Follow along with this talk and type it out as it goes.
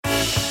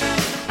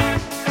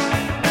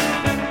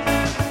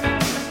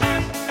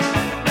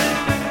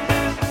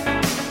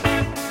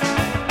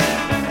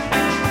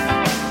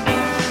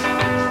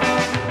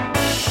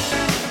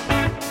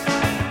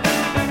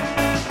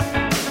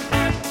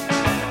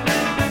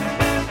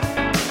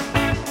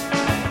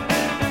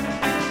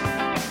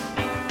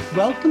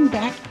Welcome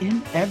back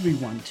in,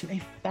 everyone, to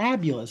a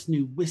fabulous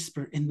new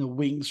Whisper in the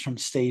Wings from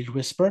Stage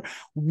Whisper.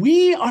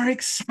 We are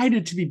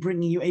excited to be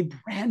bringing you a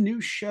brand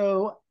new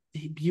show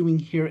debuting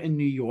here in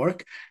New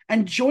York.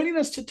 And joining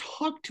us to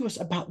talk to us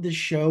about this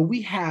show,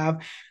 we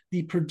have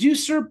the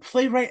producer,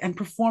 playwright, and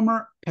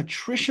performer,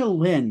 Patricia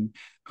Lynn,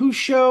 whose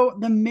show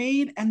The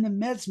Maid and the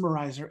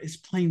Mesmerizer is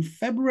playing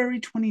February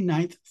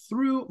 29th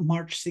through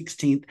March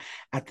 16th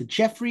at the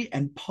Jeffrey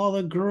and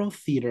Paula Girl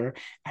Theater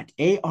at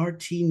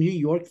ART New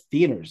York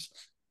Theaters.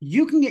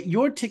 You can get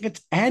your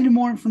tickets and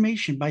more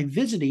information by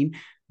visiting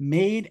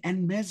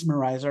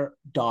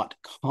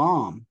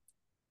maidandmesmerizer.com.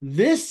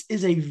 This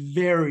is a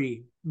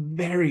very,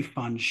 very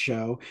fun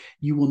show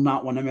you will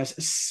not want to miss,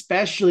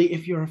 especially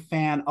if you're a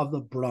fan of the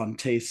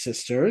Bronte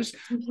sisters,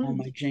 all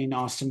my Jane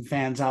Austen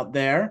fans out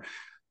there.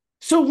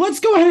 So let's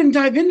go ahead and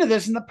dive into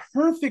this. And the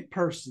perfect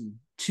person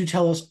to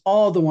tell us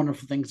all the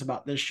wonderful things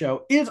about this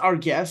show is our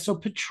guest. So,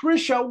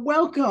 Patricia,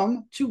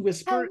 welcome to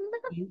Whisper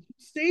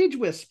Stage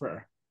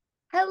Whisper.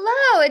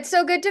 Hello, it's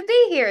so good to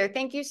be here.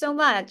 Thank you so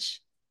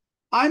much.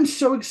 I'm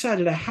so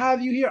excited to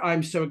have you here.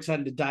 I'm so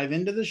excited to dive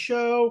into the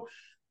show.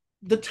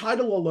 The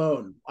title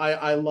alone,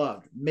 I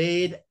loved.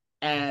 Maid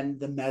and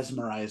the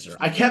Mesmerizer.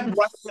 I kept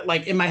writing it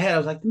like in my head. I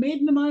was like, Maid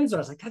and the Miser. I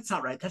was like, that's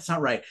not right. That's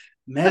not right.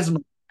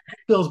 Mesmerizer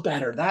feels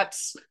better.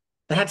 That's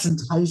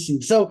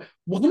enticing. So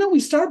why don't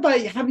we start by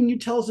having you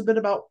tell us a bit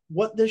about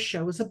what this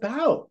show is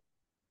about?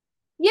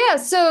 Yeah,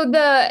 so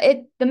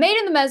the Maid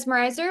and the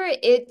Mesmerizer,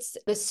 it's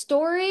the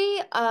story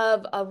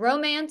of a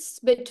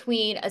romance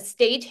between a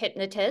stage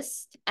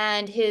hypnotist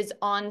and his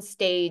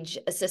on-stage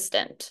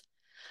assistant.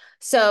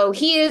 So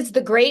he is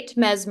the great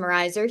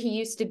mesmerizer. He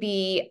used to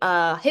be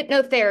a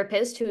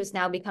hypnotherapist who has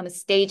now become a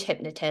stage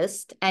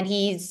hypnotist, and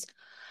he's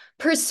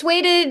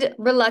persuaded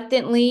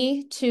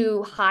reluctantly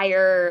to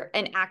hire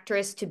an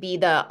actress to be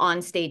the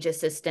onstage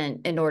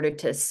assistant in order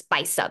to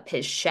spice up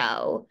his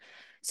show.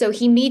 So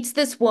he meets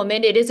this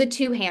woman. It is a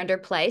two-hander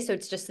play, so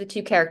it's just the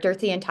two characters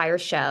the entire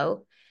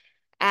show.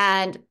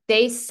 And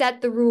they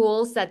set the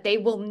rules that they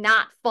will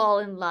not fall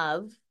in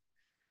love.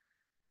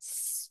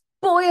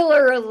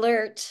 Spoiler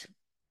alert,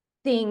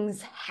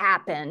 things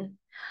happen.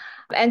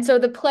 And so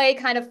the play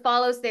kind of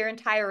follows their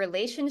entire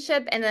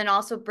relationship and then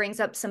also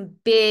brings up some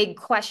big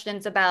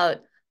questions about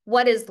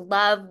what is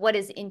love, what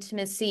is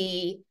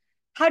intimacy,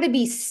 how to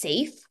be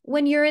safe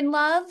when you're in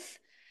love,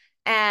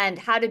 and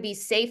how to be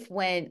safe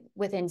when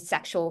within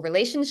sexual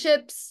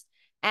relationships.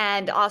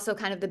 And also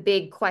kind of the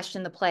big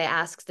question the play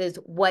asks is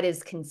what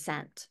is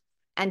consent?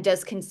 And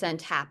does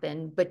consent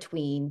happen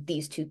between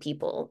these two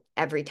people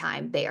every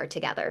time they are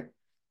together?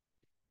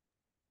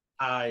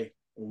 I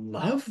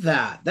love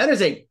that. That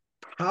is a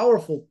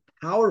powerful,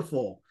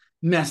 powerful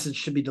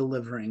message to be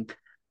delivering.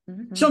 So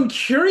Mm-hmm. I'm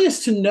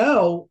curious to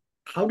know,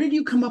 how did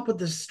you come up with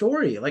this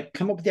story? Like,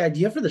 come up with the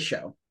idea for the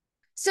show?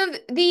 So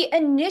the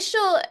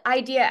initial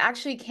idea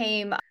actually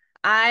came,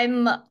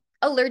 I'm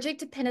allergic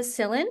to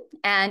penicillin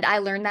and I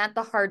learned that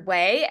the hard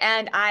way.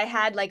 And I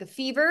had like a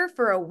fever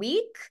for a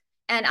week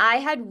and I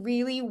had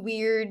really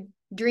weird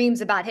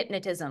dreams about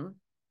hypnotism,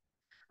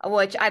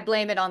 which I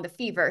blame it on the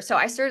fever. So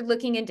I started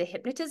looking into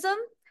hypnotism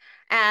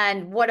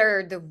and what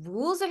are the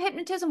rules of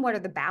hypnotism? What are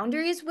the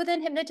boundaries within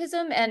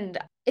hypnotism? And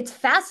it's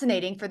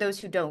fascinating for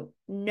those who don't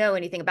know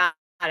anything about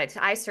it.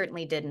 I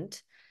certainly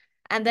didn't.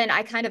 And then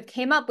I kind of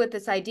came up with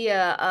this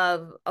idea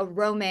of a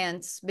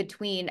romance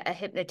between a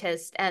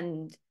hypnotist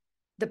and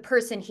the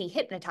person he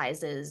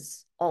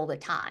hypnotizes all the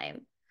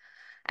time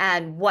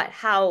and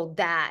how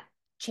that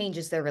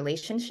changes their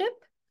relationship.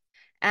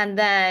 And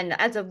then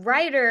as a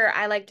writer,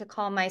 I like to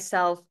call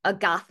myself a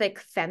Gothic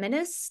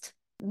feminist,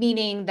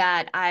 meaning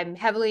that I'm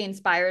heavily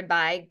inspired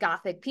by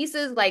Gothic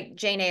pieces like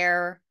Jane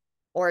Eyre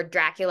or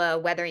Dracula,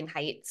 Wuthering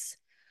Heights.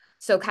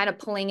 So kind of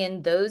pulling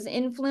in those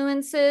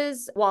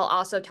influences while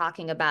also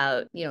talking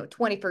about,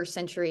 21st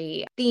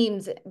century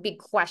themes, big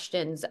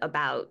questions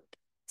about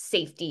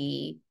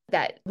safety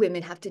that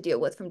women have to deal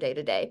with from day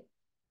to day.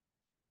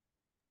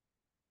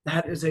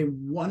 That is a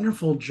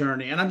wonderful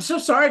journey. And I'm so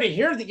sorry to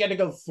hear that you had to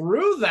go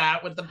through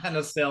that with the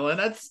penicillin.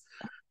 That's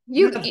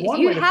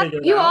one way to figure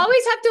it You out.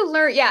 always have to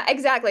learn. Yeah,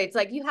 exactly. It's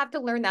like you have to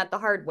learn that the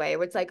hard way.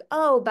 Where it's like,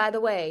 oh, by the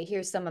way,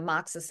 here's some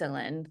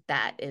amoxicillin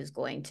that is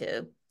going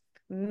to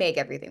make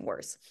everything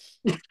worse.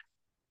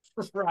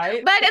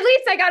 Right? But at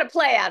least I got a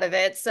play out of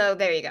it. So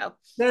there you go.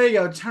 There you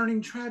go.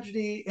 Turning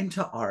tragedy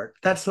into art.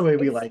 That's the way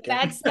we like it.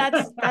 That's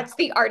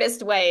the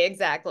artist way,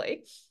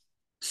 exactly.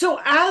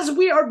 So, as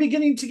we are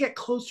beginning to get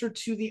closer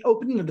to the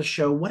opening of the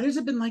show, what has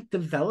it been like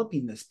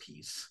developing this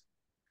piece?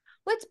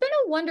 Well, it's been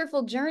a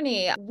wonderful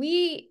journey.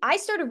 I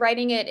started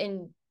writing it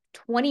in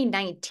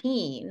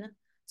 2019.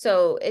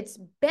 So it's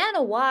been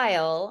a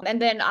while.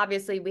 And then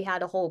obviously we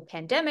had a whole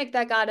pandemic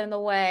that got in the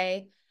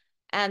way.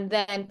 And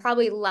then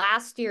probably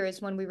last year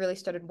is when we really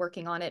started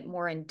working on it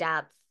more in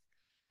depth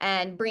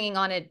and bringing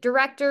on a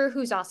director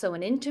who's also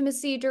an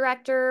intimacy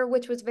director,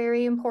 which was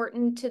very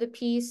important to the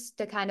piece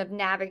to kind of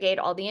navigate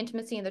all the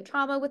intimacy and the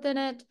trauma within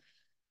it.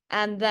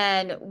 And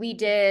then we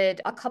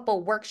did a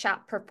couple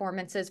workshop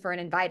performances for an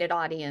invited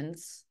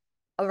audience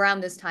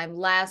around this time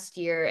last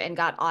year and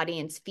got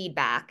audience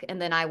feedback.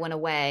 And then I went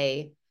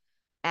away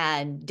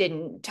and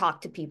didn't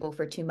talk to people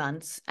for 2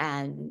 months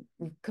and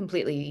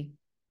completely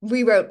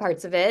rewrote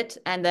parts of it.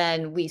 And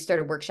then we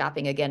started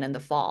workshopping again in the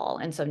fall.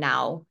 And so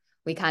now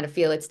we kind of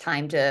feel it's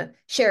time to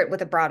share it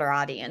with a broader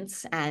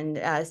audience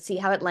and see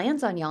how it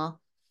lands on y'all.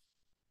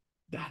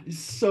 That is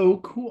so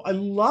cool. I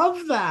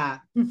love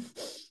that.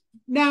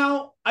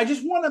 Now, I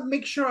just want to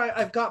make sure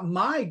I've got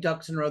my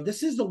ducks in a row.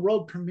 This is the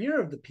world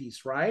premiere of the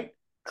piece, right?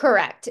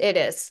 Correct. It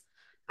is.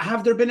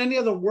 Have there been any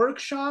other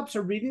workshops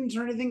or readings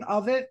or anything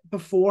of it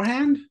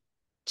beforehand?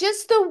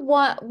 Just the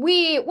one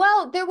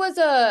there was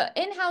a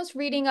in-house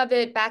reading of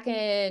it back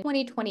in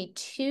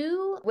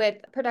 2022 with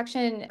a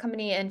production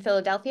company in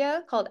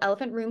Philadelphia called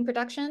Elephant Room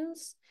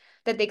Productions,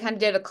 that they kind of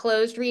did a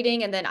closed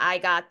reading, and then I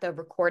got the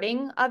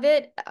recording of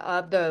it,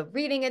 of the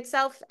reading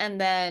itself, and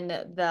then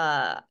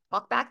the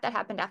talkback that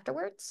happened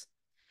afterwards.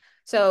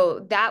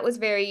 So that was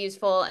very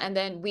useful. And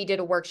then we did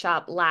a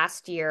workshop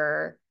last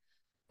year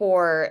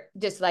for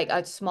just like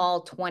a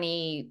small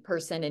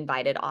 20-person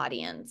invited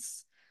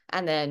audience,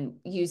 and then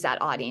use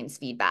that audience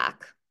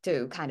feedback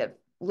to kind of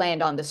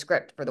land on the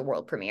script for the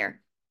world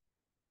premiere.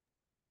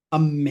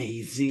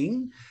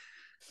 Amazing.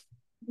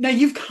 Now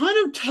you've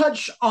kind of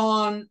touched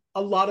on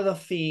a lot of the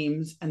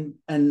themes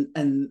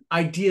and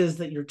ideas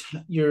that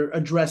you're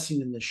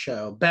addressing in the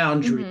show,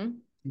 boundary,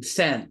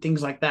 consent,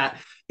 things like that.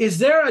 Is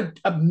there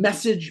a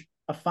message,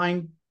 a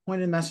fine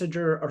pointed message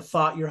or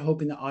thought you're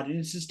hoping the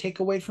audiences take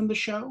away from the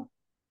show?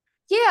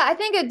 Yeah, I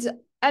think it's,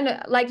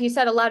 and like you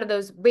said, a lot of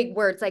those big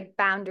words like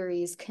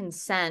boundaries,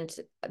 consent,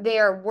 they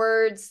are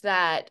words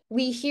that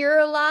we hear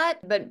a lot,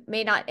 but it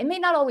may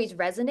not always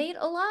resonate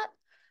a lot.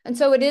 And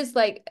so it is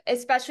like,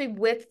 especially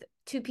with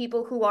two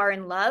people who are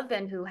in love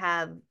and who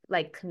have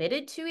like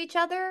committed to each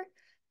other.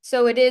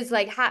 So it is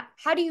like,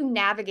 how do you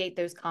navigate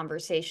those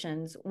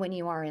conversations when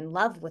you are in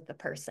love with the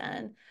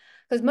person?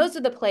 Because most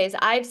of the plays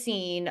I've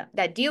seen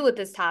that deal with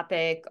this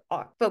topic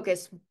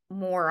focus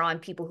more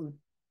on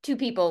two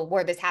people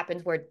where this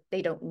happens where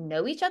they don't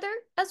know each other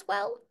as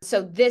well.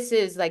 So this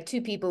is like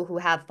two people who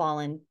have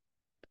fallen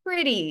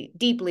pretty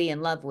deeply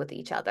in love with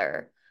each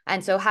other.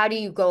 And so how do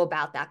you go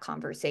about that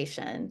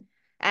conversation?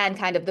 And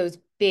kind of those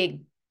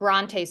big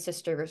Bronte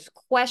sisters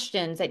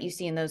questions that you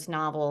see in those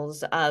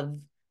novels of,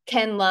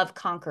 can love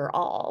conquer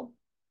all?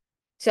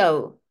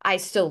 So I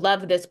still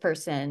love this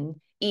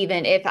person,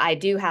 even if I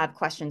do have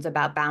questions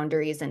about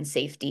boundaries and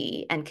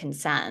safety and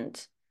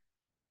consent.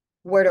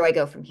 Where do I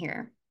go from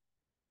here?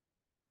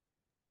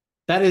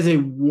 That is a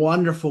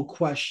wonderful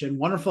question,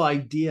 wonderful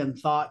idea and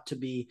thought to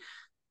be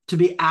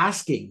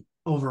asking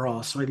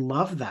overall. So I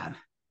love that.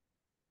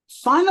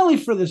 Finally,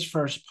 for this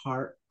first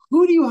part,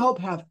 who do you hope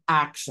have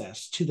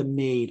access to the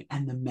Maid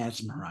and the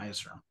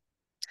Mesmerizer?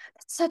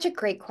 That's such a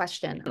great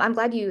question. I'm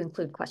glad you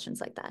include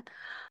questions like that.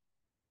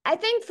 I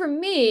think for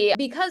me,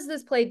 because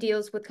this play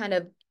deals with kind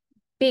of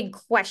big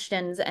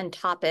questions and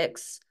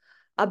topics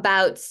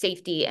about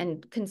safety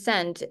and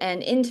consent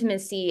and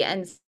intimacy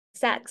and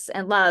sex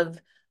and love,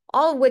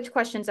 all of which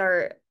questions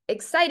are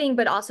exciting,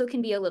 but also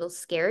can be a little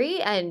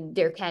scary. And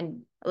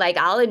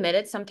I'll admit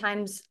it,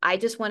 sometimes I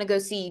just want to go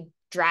see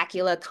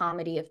Dracula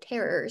Comedy of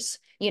Terrors,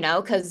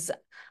 because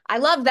I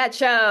love that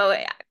show.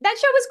 That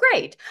show was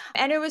great.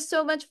 And it was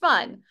so much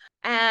fun.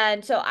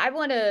 And so I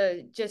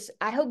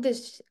hope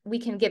we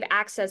can give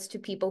access to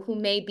people who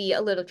may be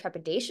a little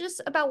trepidatious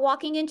about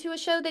walking into a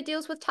show that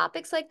deals with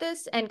topics like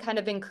this, and kind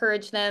of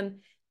encourage them.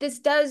 This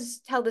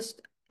does tell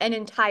an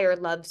entire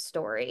love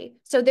story.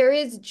 So there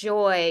is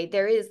joy,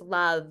 there is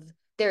love,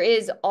 there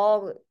is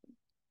all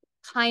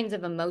kinds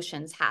of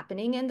emotions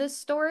happening in this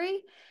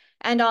story.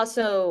 And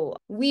also,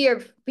 we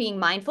are being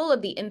mindful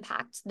of the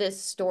impact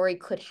this story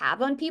could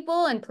have on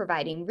people and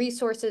providing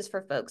resources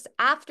for folks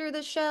after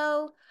the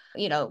show,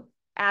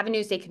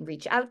 avenues they can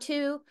reach out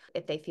to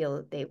if they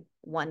feel they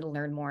want to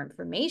learn more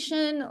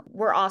information.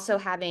 We're also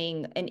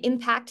having an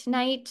impact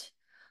night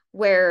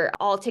where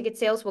all ticket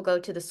sales will go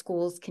to the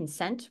school's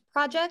consent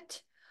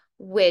project,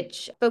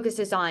 which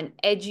focuses on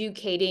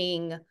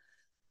educating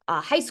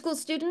high school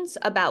students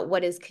about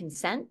what is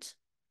consent,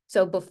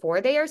 so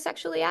before they are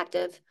sexually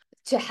active,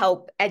 to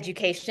help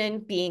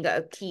education being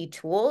a key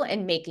tool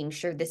and making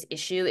sure this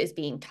issue is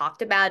being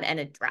talked about and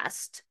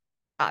addressed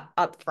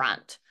up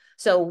front.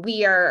 So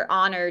we are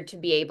honored to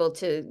be able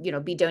to,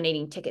 be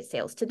donating ticket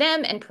sales to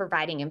them and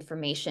providing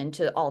information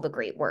to all the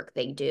great work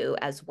they do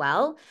as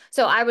well.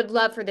 So I would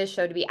love for this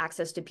show to be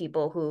access to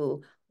people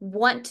who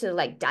want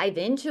to dive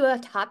into a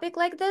topic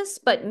like this,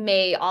 but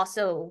may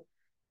also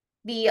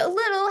be a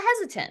little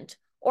hesitant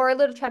or a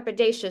little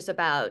trepidatious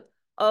about,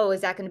 oh,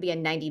 is that going to be a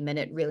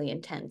 90-minute really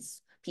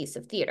intense piece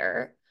of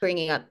theater,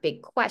 bringing up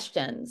big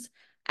questions?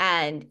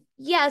 And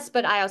yes,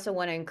 but I also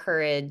want to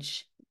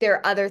encourage, there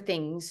are other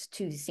things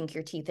to sink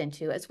your teeth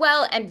into as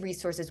well, and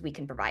resources we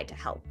can provide to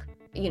help,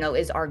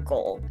 is our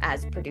goal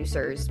as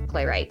producers,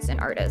 playwrights, and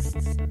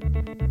artists.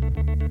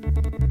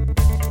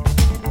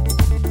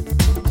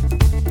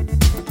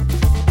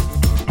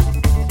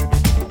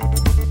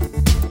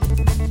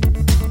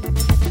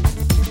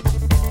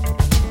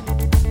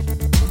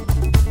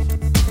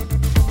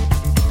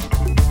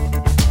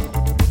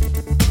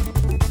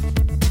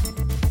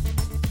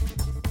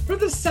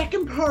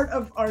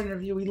 of our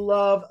interview, we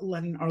love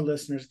letting our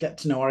listeners get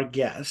to know our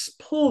guests,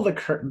 pull the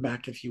curtain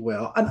back, if you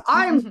will. And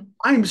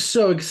I'm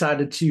so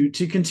excited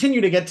to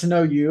continue to get to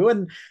know you.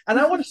 And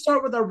I want to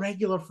start with our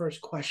regular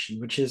first question,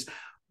 which is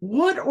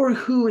what or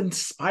who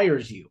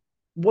inspires you?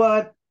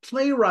 What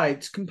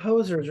playwrights,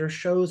 composers, or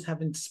shows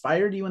have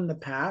inspired you in the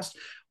past,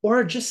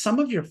 or just some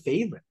of your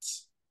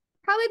favorites?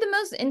 Probably the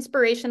most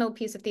inspirational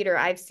piece of theater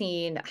I've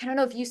seen. I don't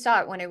know if you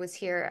saw it when it was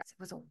here. It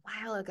was a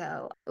while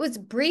ago. It was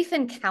Brief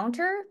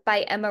Encounter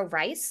by Emma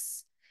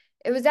Rice.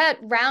 It was at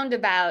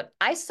Roundabout.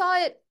 I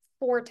saw it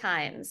 4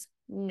 times.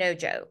 No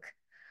joke.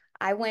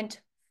 I went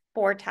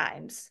 4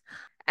 times.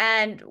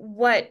 And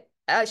what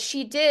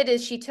she did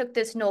is she took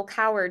this Noel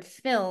Coward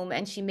film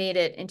and she made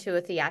it into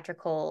a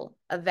theatrical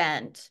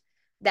event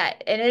and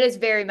it is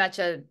very much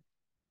a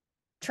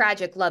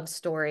tragic love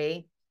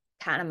story,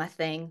 Panama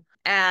thing.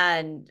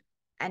 And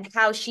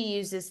how she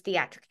uses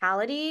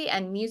theatricality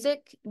and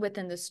music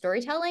within the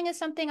storytelling is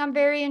something I'm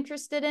very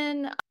interested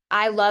in.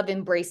 I love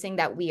embracing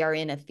that we are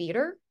in a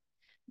theater,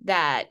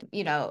 that,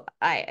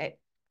 I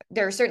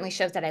there are certainly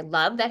shows that I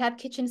love that have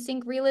kitchen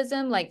sink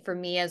realism. Like for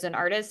me as an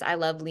artist, I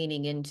love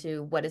leaning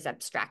into what is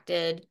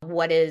abstracted,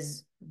 what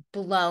is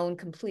blown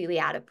completely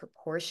out of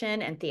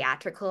proportion and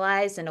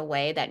theatricalized in a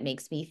way that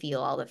makes me feel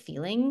all the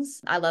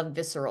feelings. I love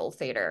visceral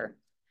theater.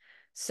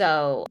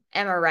 So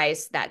Emma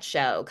Rice, that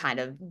show kind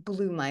of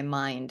blew my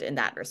mind in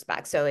that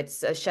respect. So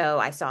it's a show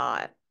I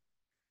saw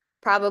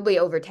probably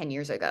over 10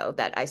 years ago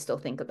that I still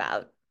think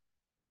about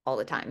all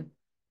the time.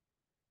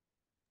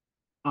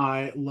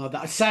 I love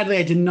that. Sadly,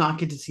 I did not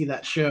get to see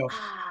that show.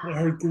 I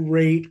heard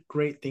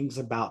great things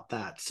about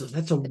that. So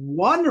that's a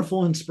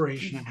wonderful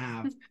inspiration to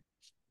have.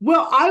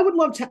 Well, I would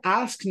love to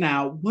ask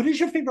now, what is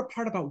your favorite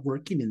part about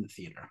working in the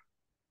theater?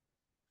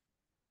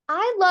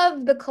 I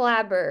love the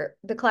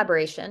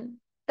collaboration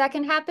that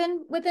can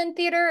happen within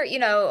theater.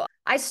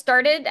 I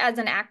started as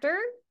an actor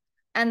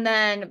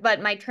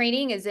but my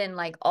training is in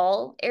like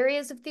all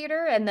areas of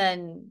theater. And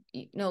then,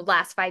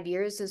 last 5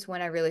 years is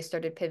when I really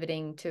started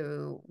pivoting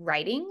to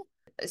writing.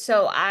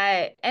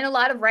 And a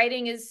lot of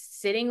writing is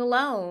sitting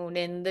alone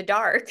in the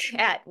dark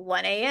at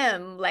 1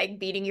 a.m., like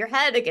beating your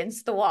head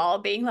against the wall,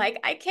 being like,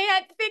 I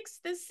can't fix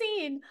the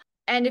scene.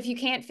 And if you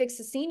can't fix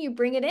the scene, you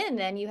bring it in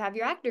and you have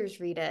your actors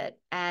read it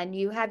and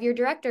you have your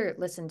director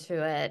listen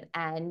to it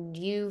and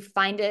you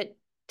find it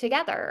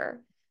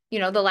together.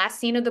 The last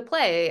scene of the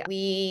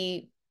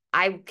play,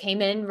 I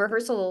came in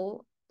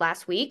rehearsal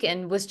last week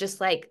and was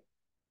just like,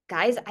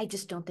 guys, I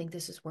just don't think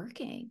this is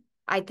working.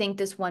 I think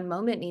this one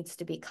moment needs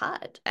to be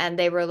cut. And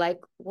they were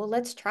like, well,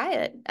 let's try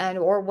it.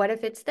 Or what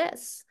if it's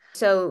this?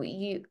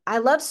 I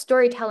love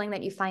storytelling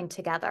that you find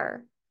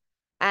together.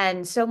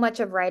 And so much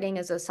of writing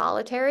is a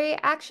solitary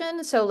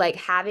action. So like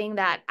having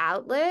that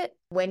outlet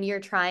when you're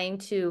trying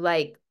to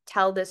like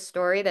tell this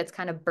story that's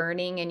kind of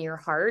burning in your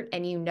heart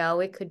and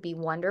it could be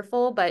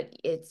wonderful, but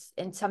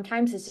and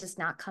sometimes it's just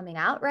not coming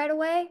out right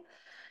away.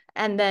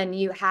 And then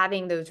you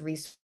having those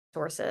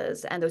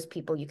resources and those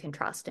people you can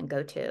trust and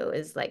go to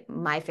is like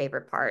my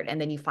favorite part.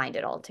 And then you find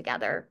it all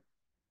together.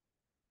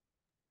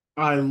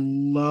 I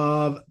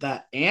love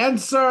that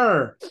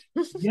answer.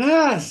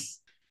 Yes.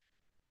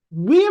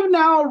 We have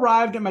now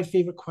arrived at my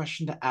favorite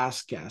question to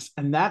ask guests,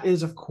 and that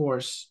is, of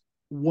course,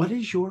 what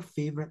is your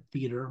favorite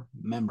theater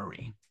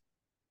memory?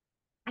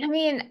 I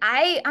mean,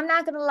 I'm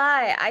not gonna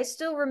lie, I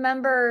still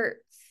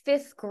remember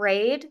 5th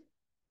grade,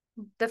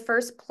 the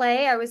first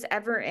play I was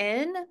ever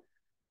in.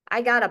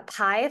 I got a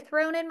pie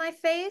thrown in my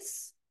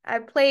face. I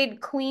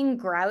played Queen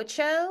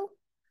Groucho,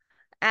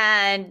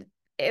 and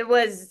it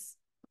was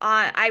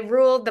I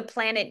ruled the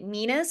planet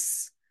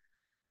Venus.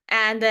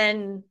 And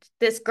then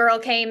this girl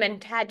came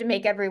and had to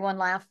make everyone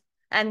laugh.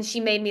 And she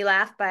made me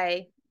laugh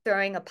by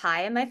throwing a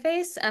pie in my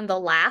face. And the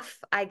laugh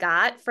I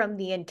got from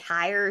the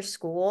entire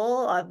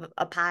school of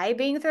a pie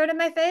being thrown in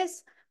my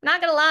face, I'm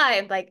not gonna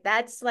lie, like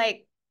that's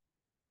like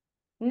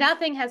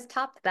nothing has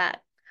topped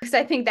that. Because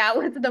I think that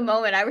was the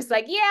moment I was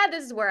like, yeah,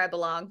 this is where I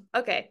belong.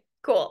 Okay,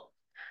 cool.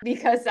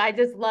 Because I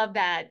just love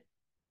that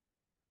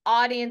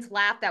audience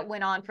laugh that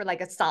went on for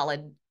like a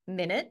solid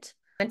minute.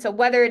 And so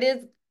whether it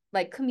is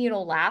like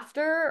communal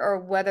laughter or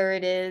whether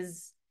it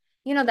is,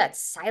 that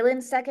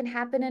silence that can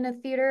happen in a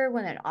theater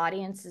when an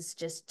audience is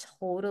just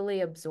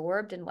totally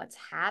absorbed in what's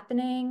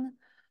happening,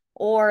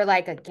 or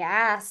like a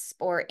gasp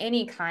or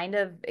any kind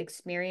of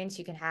experience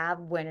you can have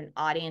when an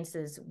audience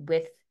is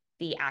with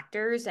the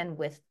actors and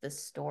with the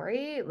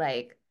story,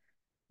 like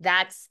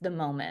that's the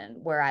moment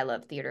where I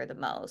love theater the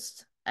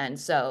most. And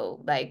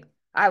so like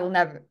I will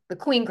never, the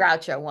Queen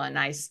Groucho one,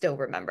 I still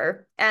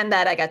remember. And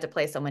that I got to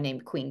play someone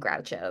named Queen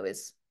Groucho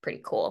is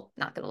pretty cool,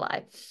 not gonna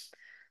lie.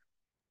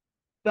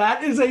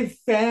 That is a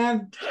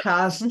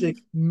fantastic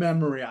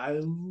memory. I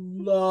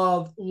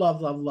love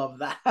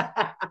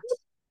that.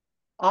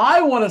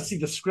 I want to see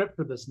the script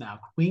for this now.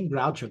 Queen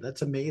Groucho.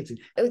 That's amazing.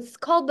 It's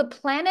called The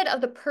Planet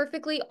of the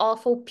Perfectly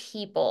Awful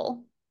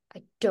People.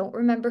 I don't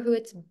remember who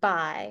it's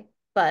by,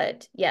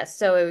 but yes,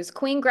 so it was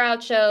Queen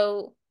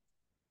Groucho,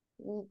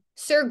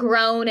 Sir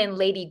Groan, and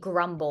Lady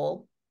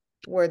Grumble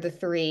were the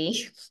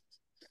three.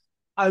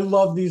 I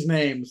love these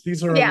names.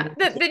 These are Yeah,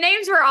 amazing. the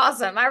names were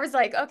awesome. I was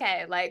like,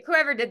 okay, like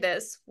whoever did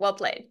this, well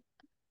played.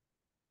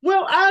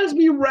 Well, as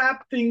we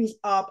wrap things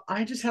up,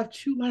 I just have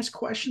two last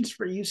questions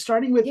for you.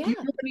 Starting with, do you Yeah.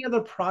 have any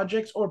other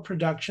projects or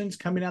productions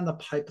coming down the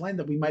pipeline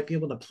that we might be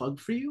able to plug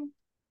for you?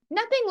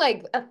 Nothing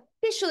like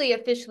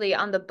officially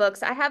on the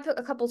books. I have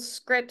a couple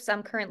scripts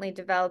I'm currently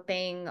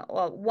developing.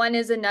 Well, one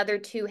is another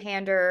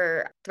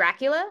two-hander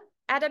Dracula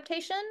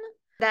adaptation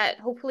that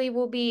hopefully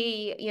will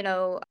be,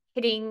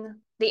 hitting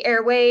the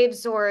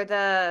airwaves or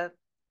the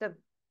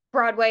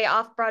Broadway,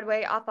 off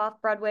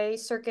Broadway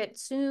circuit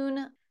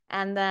soon.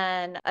 And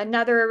then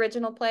another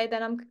original play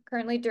that I'm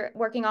currently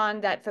working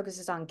on that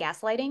focuses on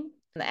gaslighting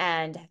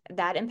and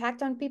that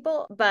impact on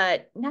people,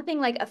 but nothing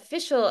like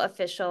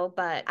official,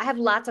 but I have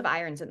lots of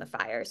irons in the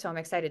fire, so I'm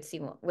excited to see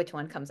which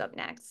one comes up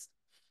next.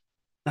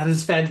 That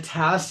is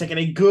fantastic. And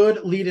a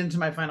good lead into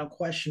my final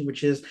question,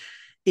 which is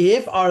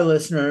if our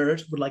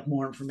listeners would like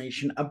more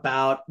information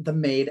about The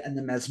Maid and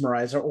the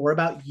Mesmerizer or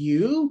about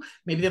you,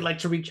 maybe they'd like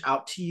to reach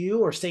out to you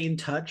or stay in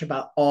touch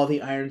about all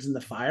the irons in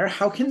the fire,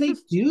 how can they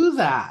do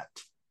that?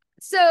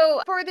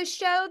 So for the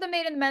show, The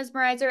Maid and the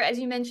Mesmerizer, as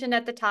you mentioned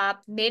at the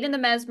top,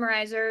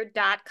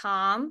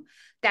 maidandthemesmerizer.com.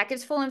 That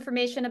gives full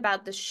information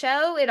about the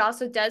show. It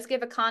also does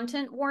give a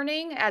content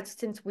warning, as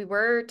since we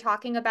were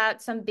talking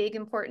about some big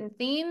important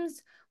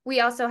themes. We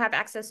also have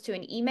access to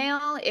an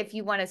email if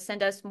you want to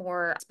send us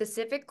more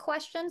specific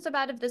questions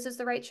about if this is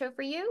the right show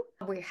for you.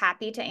 We're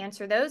happy to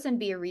answer those and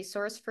be a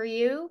resource for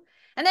you.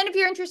 And then if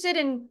you're interested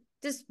in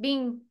just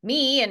being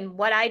me and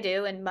what I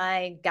do and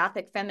my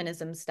gothic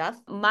feminism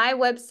stuff, my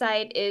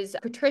website is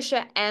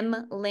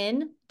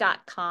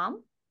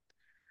patriciamlynn.com.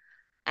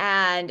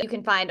 And you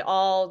can find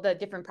all the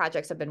different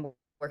projects I've been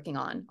working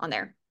on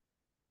there.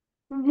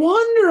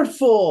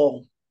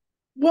 Wonderful.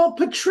 Well,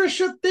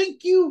 Patricia,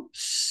 thank you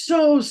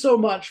so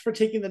much for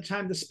taking the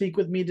time to speak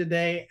with me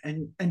today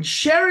and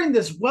sharing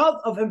this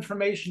wealth of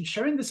information,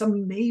 sharing this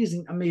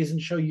amazing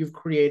show you've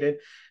created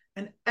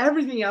and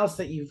everything else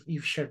that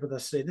you've shared with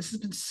us today. This has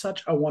been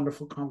such a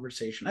wonderful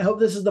conversation. I hope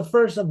this is the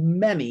first of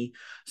many.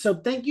 So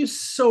thank you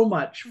so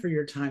much for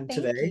your time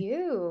Thank today.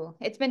 you.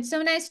 It's been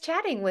so nice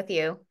chatting with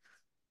you.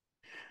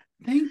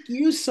 Thank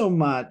you so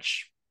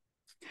much.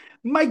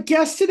 My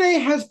guest today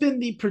has been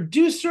the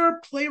producer,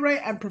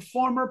 playwright, and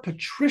performer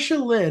Patricia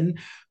Lynn,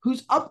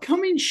 whose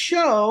upcoming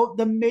show,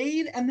 The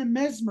Maid and the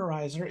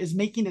Mesmerizer, is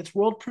making its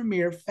world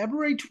premiere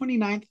February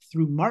 29th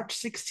through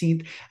March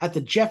 16th at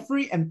the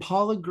Jeffrey and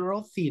Paula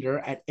Girl Theater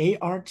at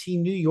ART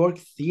New York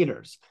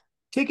Theaters.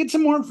 Tickets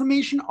and more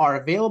information are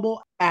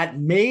available at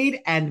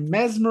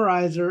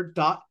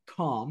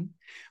maidandmesmerizer.com.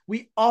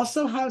 We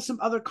also have some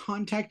other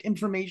contact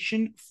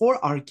information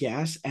for our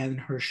guest and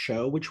her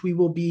show, which we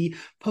will be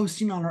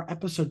posting on our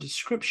episode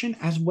description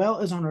as well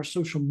as on our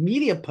social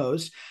media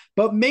posts.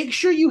 But make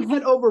sure you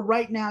head over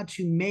right now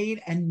to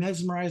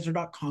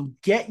maidandmesmerizer.com.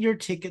 Get your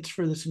tickets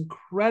for this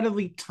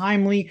incredibly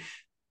timely,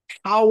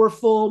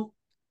 powerful,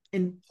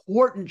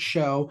 important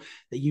show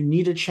that you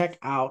need to check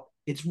out.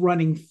 It's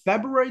running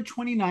February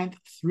 29th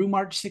through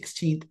March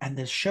 16th, and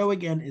the show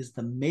again is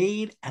The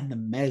Maid and the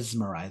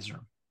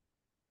Mesmerizer.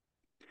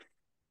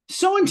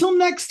 So until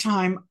next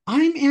time,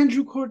 I'm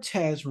Andrew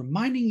Cortez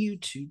reminding you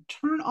to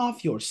turn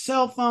off your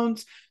cell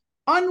phones,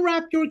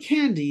 unwrap your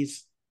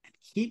candies, and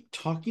keep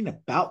talking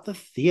about the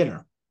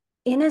theater.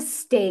 In a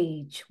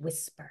stage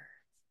whisper.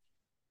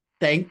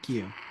 Thank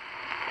you.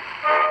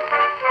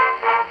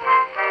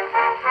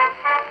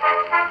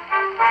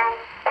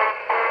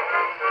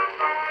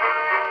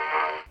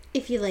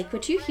 If you like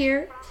what you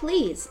hear,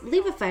 please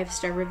leave a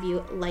 5-star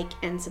review, like,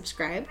 and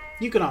subscribe.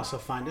 You can also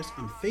find us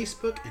on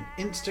Facebook and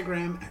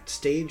Instagram at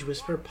Stage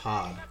Whisper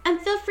Pod.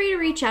 And feel free to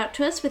reach out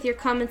to us with your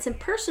comments and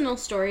personal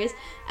stories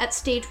at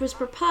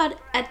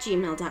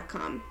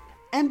stagewhisperpod@gmail.com.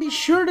 And be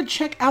sure to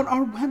check out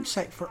our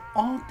website for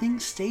all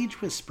things Stage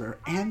Whisper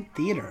and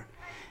theater.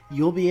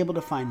 You'll be able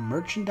to find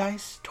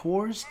merchandise,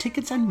 tours,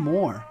 tickets, and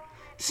more.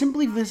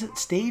 Simply visit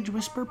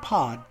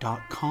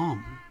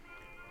stagewhisperpod.com.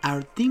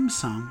 Our theme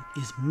song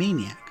is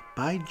Maniac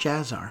by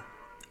Jazzar.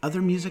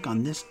 Other music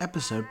on this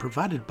episode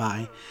provided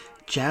by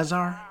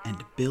Jazzar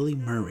and Billy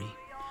Murray.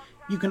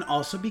 You can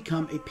also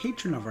become a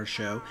patron of our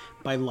show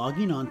by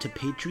logging on to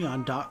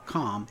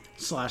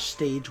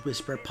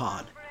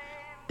patreon.com/stagewhisperpod.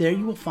 There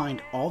you will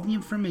find all the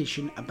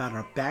information about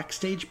our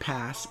backstage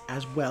pass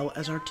as well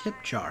as our tip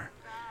jar.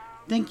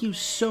 Thank you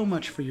so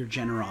much for your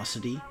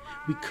generosity.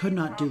 We could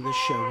not do this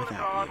show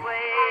without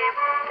you.